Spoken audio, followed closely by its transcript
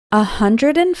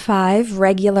105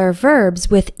 regular verbs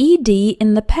with ed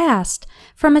in the past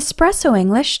from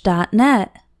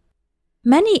espressoenglish.net.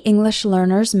 Many English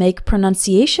learners make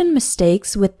pronunciation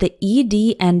mistakes with the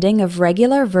ed ending of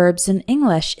regular verbs in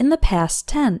English in the past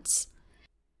tense.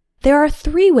 There are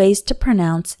 3 ways to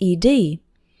pronounce ed,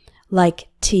 like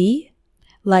T,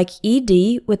 like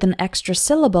ed with an extra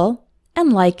syllable,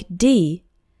 and like D.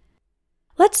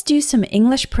 Let's do some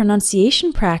English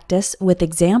pronunciation practice with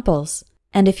examples.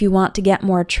 And if you want to get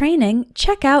more training,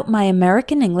 check out my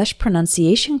American English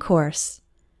pronunciation course.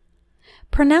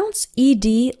 Pronounce ed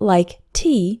like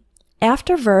T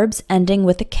after verbs ending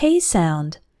with a K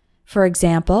sound. For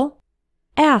example,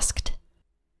 asked,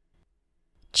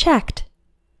 checked,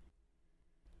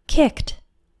 kicked,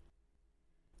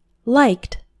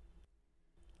 liked,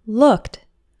 looked,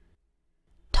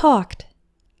 talked,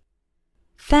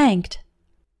 thanked,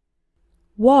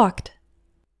 walked,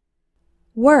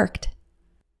 worked,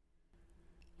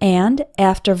 and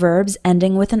after verbs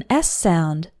ending with an S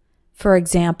sound. For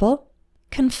example,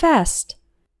 confessed,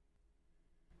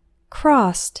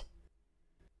 crossed,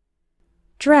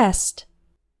 dressed,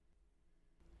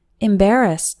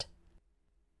 embarrassed,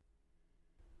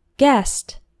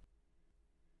 guessed,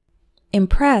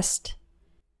 impressed,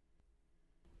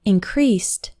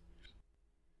 increased,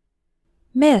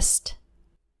 missed,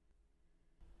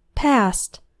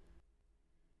 passed,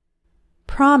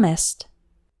 promised.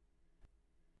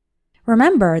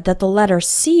 Remember that the letter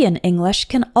C in English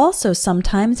can also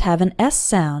sometimes have an S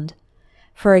sound.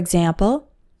 For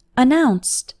example,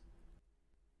 announced,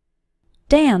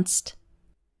 danced,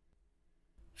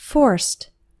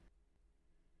 forced,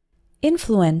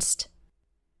 influenced,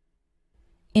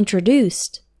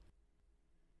 introduced,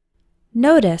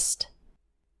 noticed,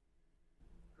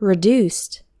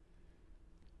 reduced.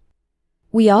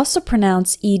 We also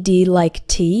pronounce ed like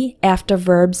T after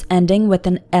verbs ending with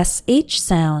an SH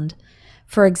sound.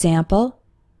 For example,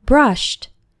 brushed,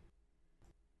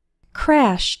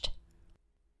 crashed,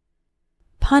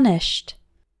 punished,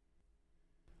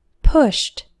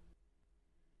 pushed,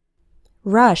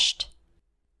 rushed,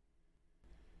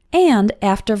 and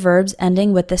after verbs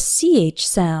ending with a CH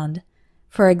sound.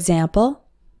 For example,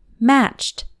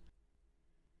 matched,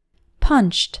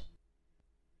 punched,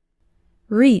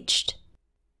 reached,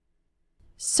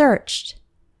 searched,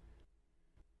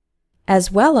 as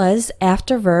well as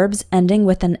after verbs ending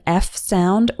with an F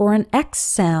sound or an X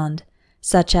sound,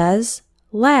 such as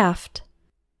laughed,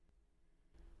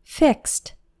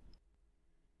 fixed,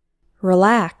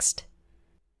 relaxed.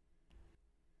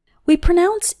 We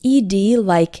pronounce ed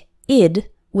like id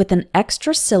with an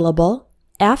extra syllable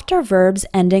after verbs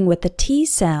ending with a T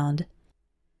sound,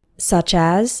 such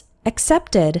as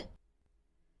accepted,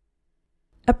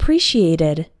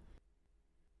 appreciated,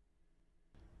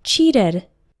 cheated,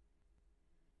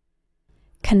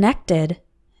 connected,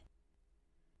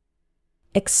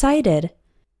 excited,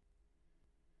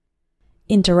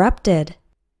 interrupted,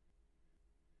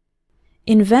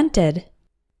 invented,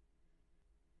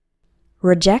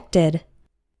 rejected,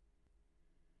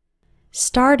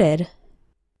 started,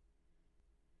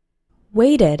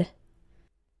 waited,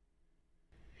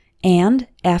 and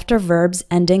after verbs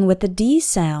ending with a D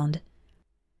sound,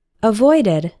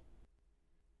 avoided,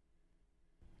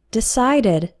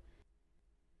 decided,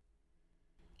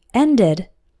 ended,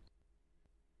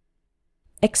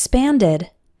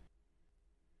 expanded,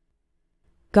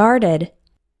 guarded,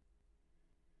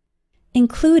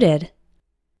 included,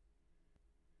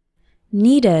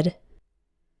 needed,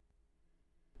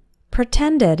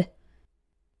 pretended,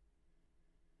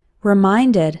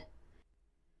 reminded,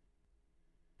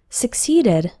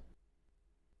 succeeded.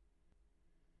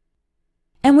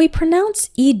 And we pronounce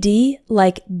ed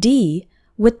like D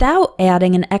without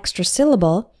adding an extra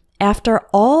syllable after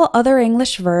all other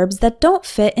English verbs that don't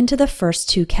fit into the first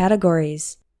 2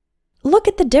 categories. Look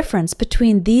at the difference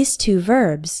between these 2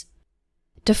 verbs.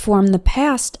 To form the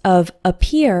past of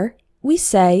appear, we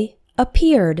say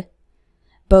appeared.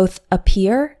 Both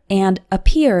appear and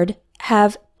appeared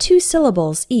have 2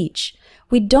 syllables each.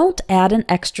 We don't add an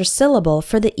extra syllable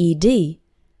for the ed.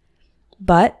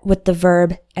 But with the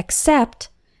verb accept,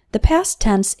 the past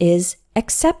tense is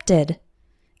accepted.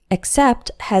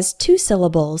 Accept has 2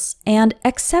 syllables and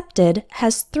accepted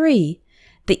has 3.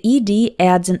 The ed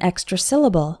adds an extra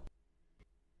syllable.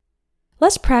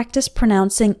 Let's practice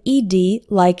pronouncing ed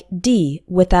like D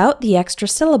without the extra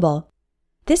syllable.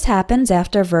 This happens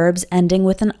after verbs ending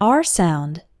with an R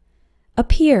sound.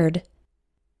 Appeared,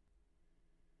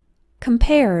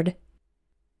 compared,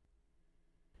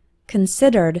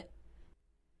 considered,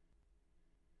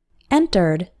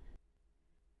 entered,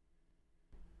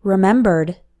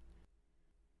 remembered,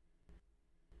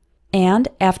 and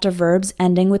after verbs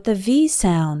ending with the V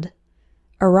sound.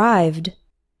 Arrived,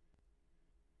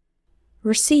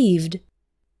 received,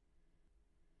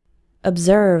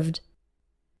 observed,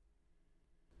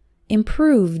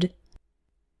 improved,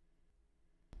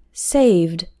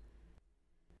 saved,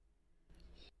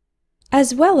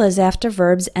 as well as after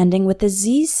verbs ending with the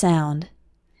Z sound.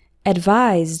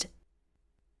 Advised,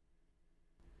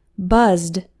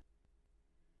 buzzed,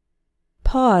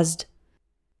 paused,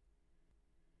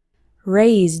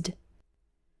 raised,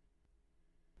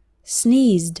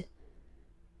 sneezed.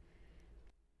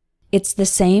 It's the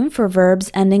same for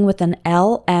verbs ending with an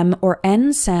L, M, or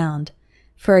N sound.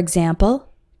 For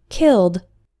example, killed,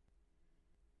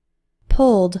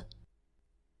 pulled,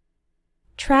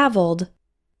 traveled,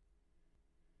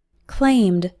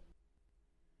 claimed,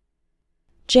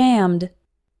 jammed,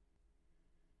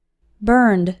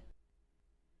 burned,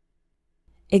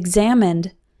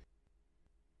 examined,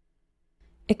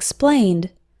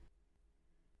 explained,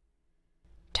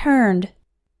 turned,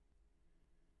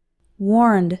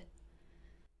 warned,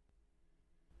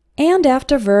 and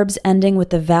after verbs ending with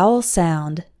the vowel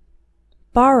sound.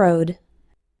 Borrowed,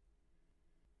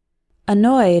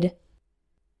 annoyed,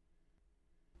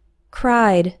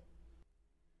 cried,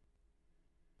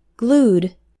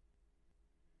 glued,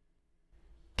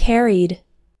 carried,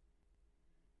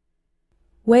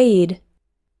 weighed.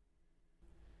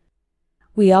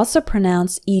 We also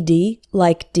pronounce ed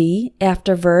like d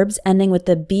after verbs ending with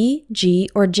the B, G,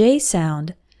 or J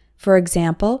sound. For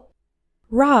example,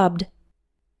 robbed,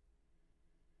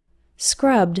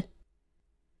 scrubbed,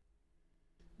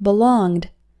 belonged,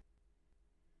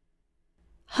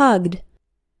 hugged,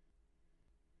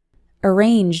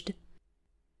 arranged,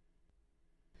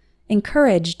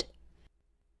 encouraged,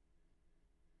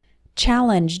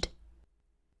 challenged,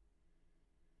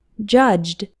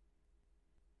 judged,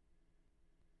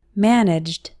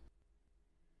 managed.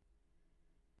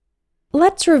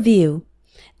 Let's review.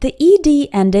 The ed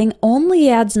ending only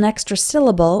adds an extra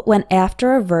syllable when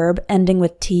after a verb ending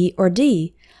with T or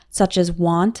D, such as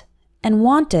want and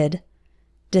wanted,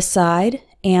 decide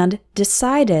and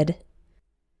decided.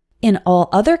 In all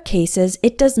other cases,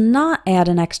 it does not add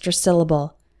an extra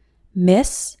syllable.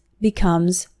 Miss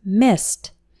becomes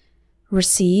missed.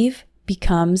 Receive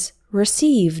becomes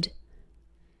received.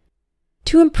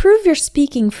 To improve your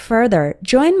speaking further,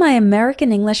 join my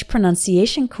American English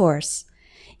pronunciation course.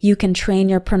 You can train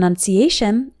your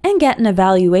pronunciation and get an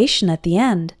evaluation at the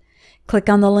end. Click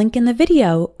on the link in the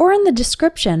video or in the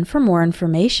description for more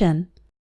information.